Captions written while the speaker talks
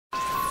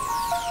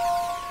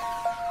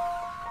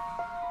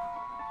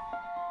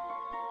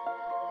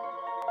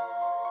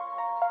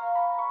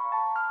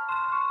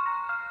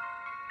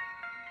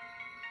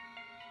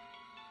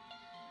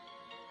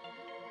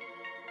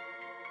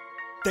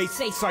They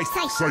say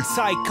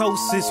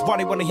psychosis. Why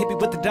they wanna hit me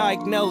with the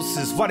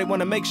diagnosis? Why they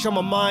wanna make sure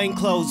my mind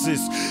closes?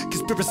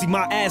 Conspiracy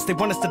my ass, they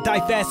want us to die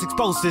fast,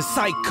 expose this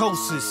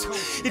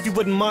psychosis. If you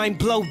wouldn't mind,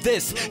 blow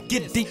this.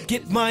 Get deep,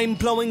 get mind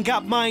blowing,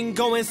 got mind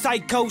going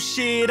psycho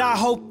shit. I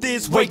hope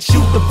this. Wait,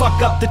 shoot the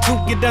fuck up, the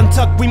truth get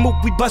untucked. We move,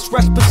 we bust,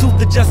 rush, pursue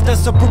the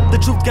justice, approve the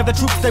truth, gather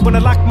troops. They wanna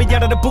lock me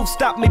out of the booth,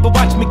 stop me, but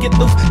watch me get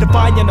loose.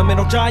 Defying a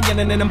middle giant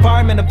in an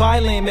environment of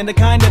violence, and the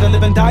kind that'll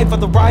live and die for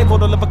the rival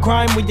to live a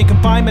crime when you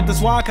confinement.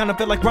 That's why I kinda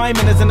feel like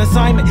rhyming is an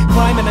assignment.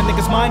 Climbing a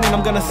nigga's mind and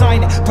I'm gonna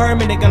sign it.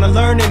 Permanent, gonna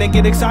learn it and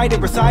get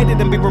excited, recite it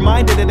and be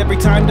reminded that every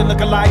time to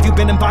look alive you've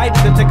been invited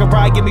to take a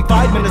ride. Give me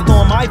 5 minutes,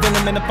 throw my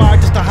venom in the fire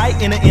just to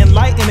heighten and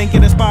enlighten and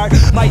get inspired.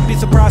 Might be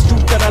surprised,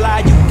 truth that I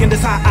lie, you can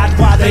decide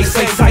why they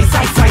say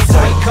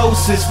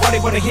psychosis. Why they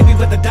wanna hit me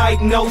with a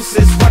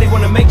diagnosis? Why they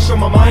wanna make sure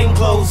my mind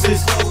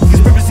closes?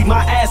 Conspiracy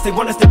my ass, they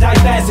want us to die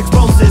fast,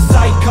 expose this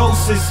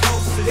psychosis.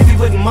 If you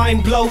wouldn't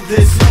mind, blow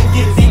this.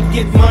 Get deep,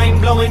 get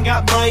mind blowing,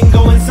 got mind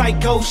going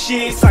psycho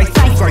shit.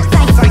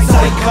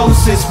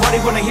 Psychosis. Why they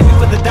wanna hit me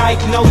with a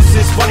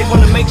diagnosis? Why they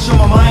wanna make sure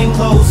my mind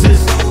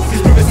closes?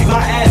 Conspiracy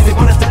my ass, they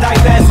want us to die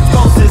fast,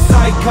 expose this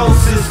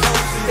psychosis.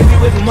 If you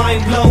wouldn't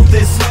mind, blow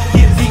this.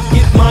 Get deep,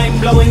 get mind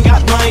blowing,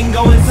 got mind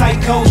going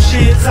psycho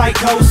shit.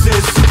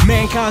 Psychosis.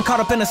 Mankind caught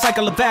up in a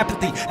cycle of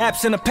apathy,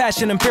 absent of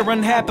passion and fear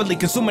unhappily,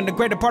 consuming the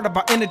greater part of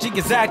our energy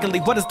exactly.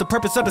 What is the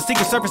purpose of the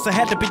secret service? It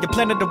had to be a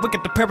planet of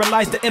wicked to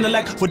paralyze the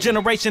intellect. For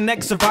Generation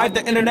X survive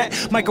the internet,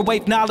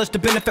 microwave knowledge to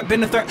benefit.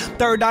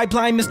 Third eye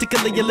blind,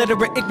 mystically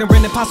illiterate,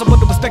 ignorant, impossible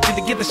to expect you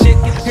to get the shit.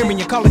 Hearing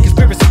you call it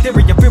conspiracy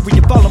theory, a fury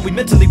of falling. We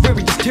mentally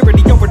weary, just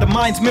tyranny over the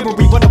mind's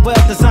memory. What a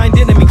well-designed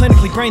enemy,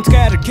 clinically brain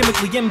scattered,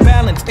 chemically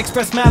imbalanced,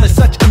 express malice,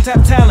 such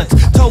untapped talents.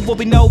 Told what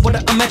we know, what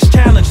a unmatched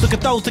challenge. Look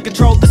at those to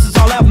control, this is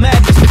all out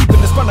madness.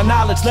 Keeping this front of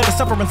knowledge, let us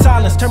suffer in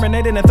silence.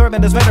 Terminating and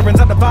throwing as veterans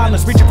under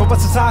violence. Reaching for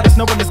what's inside us,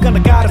 no one is gonna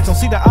guide us. Don't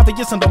see the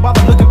obvious and don't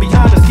bother looking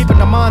behind us. Keeping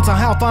our minds on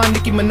how fine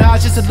Nicki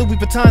Minaj is a Louis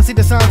Vuitton. See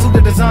the signs who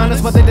the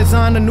designers, but they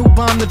design a new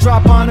bomb to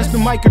drop on us. New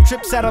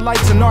microchip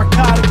satellites and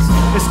narcotics.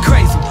 It's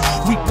crazy.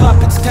 We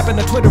puppets, tapping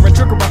the Twitter and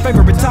trigger our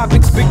favorite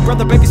topics. Big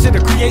brother,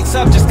 babysitter, create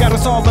subjects. Got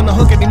us all on the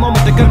hook any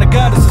moment, they're gonna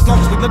gut us. As long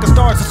as we look at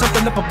stars or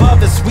something up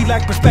above us, we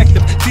lack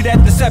perspective. See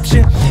that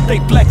deception? They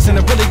flexing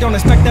and really don't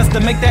expect us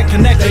to make that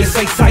connection. They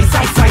say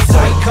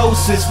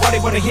psychosis. Why they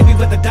wanna hit me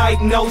with a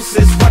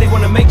diagnosis? Why they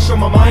wanna make sure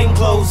my mind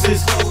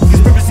closes?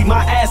 Conspiracy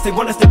my ass, they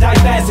want us to die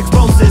fast,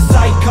 expose this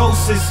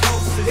psychosis.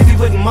 If you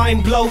wouldn't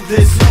mind, blow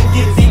this.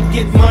 Get deep,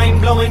 get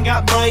mind blowing,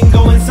 got mind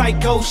going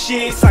psycho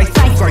shit.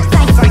 Psychosis.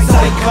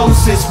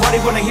 Why they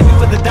wanna hit me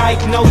with a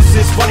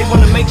diagnosis? Why they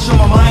wanna make sure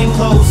my mind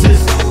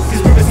closes?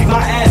 Conspiracy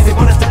my ass, they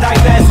want us to die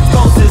fast,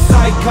 expose this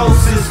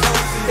psychosis.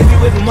 If you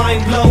wouldn't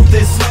mind, blow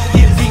this.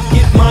 Get deep,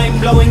 get mind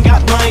blowing,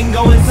 got mind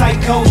going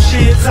psycho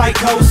shit.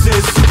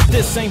 Psychosis. If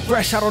this ain't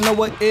fresh, I don't know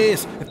what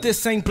is. If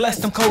this ain't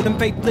blessed, I'm cold and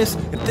faithless.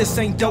 If this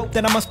ain't dope,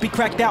 then I must be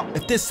cracked out.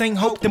 If this ain't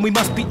hope, then we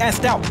must be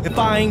asked out. If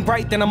I ain't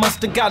right, then I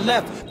must have got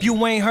left. If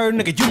you ain't heard,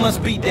 nigga, you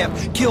must be deaf.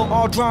 Kill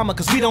all drama,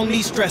 cause we don't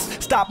need stress.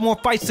 Stop more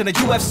fights than a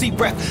UFC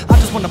ref. I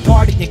just wanna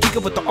party and kick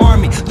it with the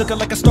army. Looking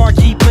like a star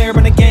key player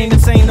in a game.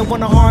 Insane, no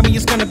wanna harm me.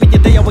 It's gonna be a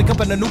day I wake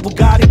up in a new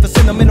Bugatti. For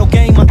sentimental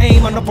game, I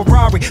aim on a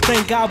Ferrari.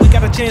 Thank God we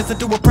got a chance to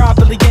do it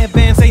properly.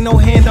 Advance, ain't no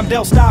hand, I'm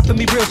dealt stopping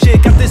me. Real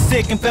shit, got this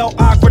sick and felt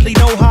awkwardly.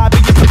 No hobby,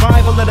 it's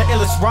survival of the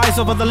illest. Rise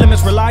over the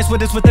limits, realize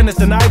what is within us.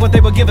 Deny what they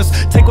will give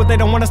us, take what they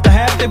don't want us to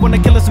have. They wanna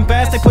kill us and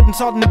fast, they putting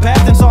salt in the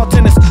path and salt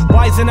in us.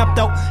 Wisen up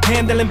though,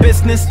 handling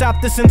business.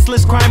 Stop the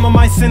senseless crime on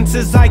my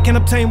senses. I can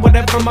obtain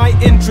whatever my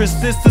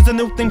interest. This is a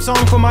new theme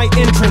song for my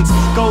entrance.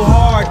 Go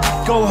hard,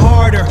 go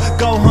harder,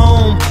 go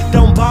home,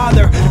 don't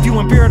bother. If you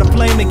inferior to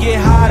flame and get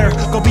hotter,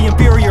 go be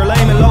inferior,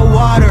 lame and low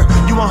water.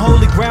 You on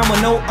holy ground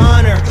with no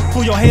honor.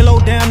 Pull your halo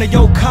down to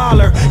your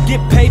collar.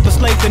 Get paid for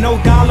slave to no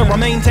dollar. I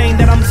maintain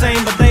that I'm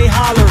sane, but they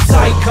holler.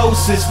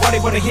 Psychosis. Why they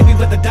wanna hit me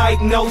with a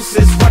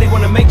diagnosis? Why they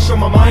wanna make sure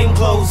my mind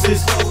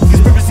closes?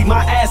 Conspiracy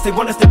my ass, they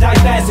want us to die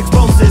fast,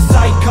 expose this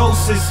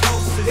psychosis.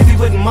 If you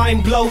wouldn't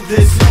mind, blow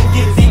this.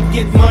 Get deep,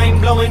 get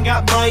mind blowing,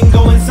 got mind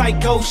going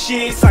psycho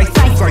shit.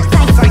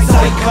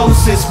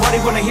 Psychosis. Why they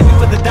wanna hit me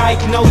with a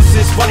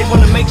diagnosis? Why they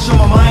wanna make sure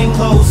my mind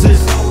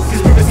closes?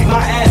 Conspiracy my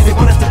ass, they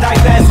want us to die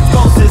fast,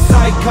 expose this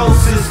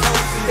psychosis.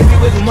 If you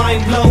wouldn't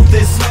mind, blow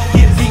this.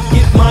 Get deep,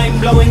 get mind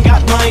blowing,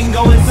 got mind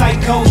going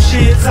psycho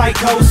shit.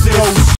 Psychosis.